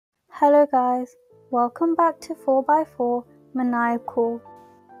Hello guys, welcome back to 4x4 Maniacal.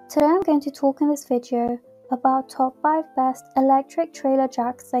 Today I'm going to talk in this video about top 5 best electric trailer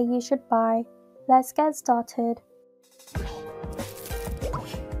jacks that you should buy. Let's get started.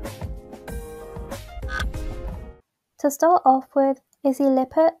 To start off with is the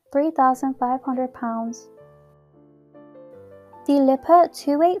Lippert 3,500 pounds. The Lippert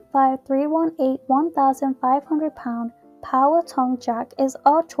 285-318 1,500 pound power tongue jack is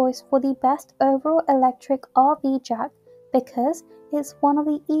our choice for the best overall electric RV jack because it's one of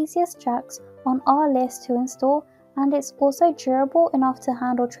the easiest jacks on our list to install, and it's also durable enough to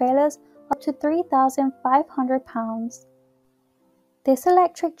handle trailers up to 3,500 pounds. This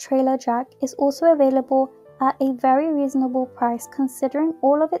electric trailer jack is also available at a very reasonable price considering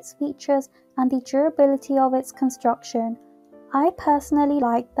all of its features and the durability of its construction. I personally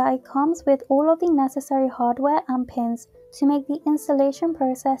like that it comes with all of the necessary hardware and pins to make the installation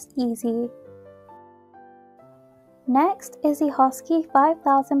process easy. Next is the Husky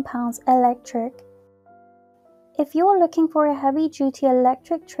 5,000 pounds electric. If you're looking for a heavy-duty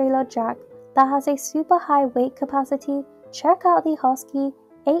electric trailer jack that has a super high weight capacity, check out the Husky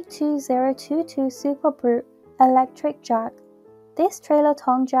 82022 Super Brute electric jack. This trailer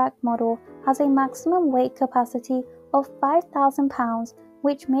tongue jack model has a maximum weight capacity of 5,000 pounds,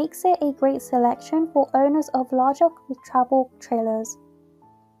 which makes it a great selection for owners of larger travel trailers.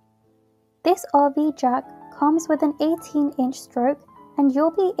 This RV jack comes with an 18-inch stroke, and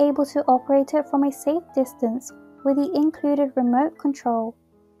you'll be able to operate it from a safe distance with the included remote control.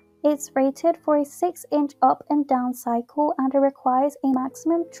 It's rated for a 6-inch up and down cycle, and it requires a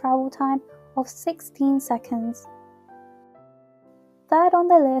maximum travel time of 16 seconds. Third on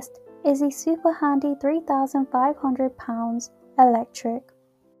the list is the SuperHandy 3,500 pounds electric.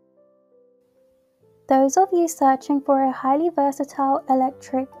 Those of you searching for a highly versatile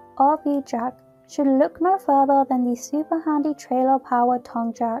electric RV jack should look no further than the SuperHandy trailer power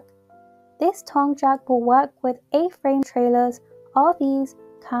tongue jack. This tongue jack will work with A-frame trailers, RVs,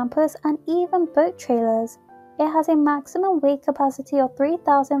 campers, and even boat trailers. It has a maximum weight capacity of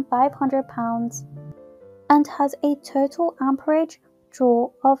 3,500 pounds and has a total amperage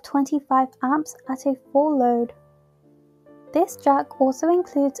draw of 25 amps at a full load. This jack also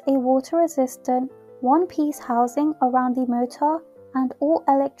includes a water-resistant one-piece housing around the motor and all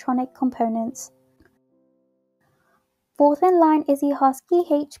electronic components. Fourth in line is the Husky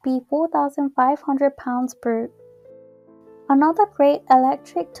HB 4,500 pounds Brute. Another great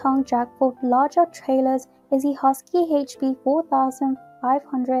electric tongue jack for larger trailers is the Husky HB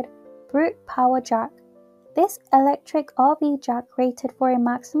 4,500 Brute Power Jack. This electric RV jack rated for a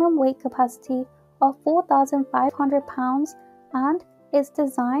maximum weight capacity of 4,500 pounds and is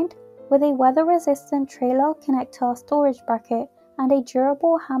designed with a weather-resistant trailer connector storage bracket and a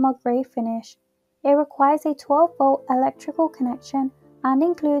durable hammer grey finish. It requires a 12-volt electrical connection and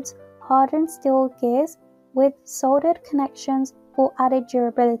includes hardened steel gears with soldered connections for added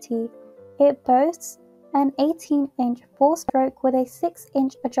durability. It boasts an 18-inch 4-stroke with a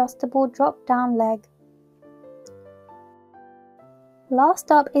 6-inch adjustable drop-down leg.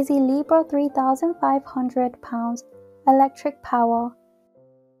 Last up is the LIBRA 3,500 pounds electric power.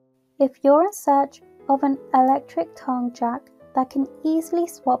 If you're in search of an electric tongue jack that can easily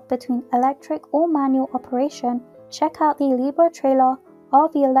swap between electric or manual operation, check out the LIBRA trailer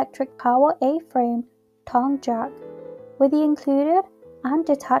RV electric power A-frame tongue jack. With the included and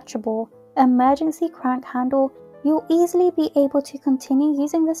detachable emergency crank handle, you'll easily be able to continue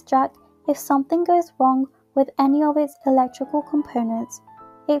using this jack if something goes wrong with any of its electrical components.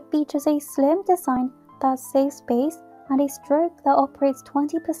 It features a slim design that saves space and a stroke that operates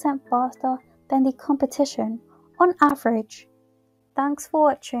 20% faster than the competition on average. Thanks for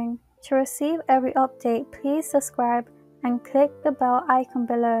watching. To receive every update, please subscribe and click the bell icon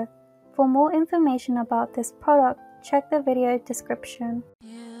below. For more information about this product, check the video description.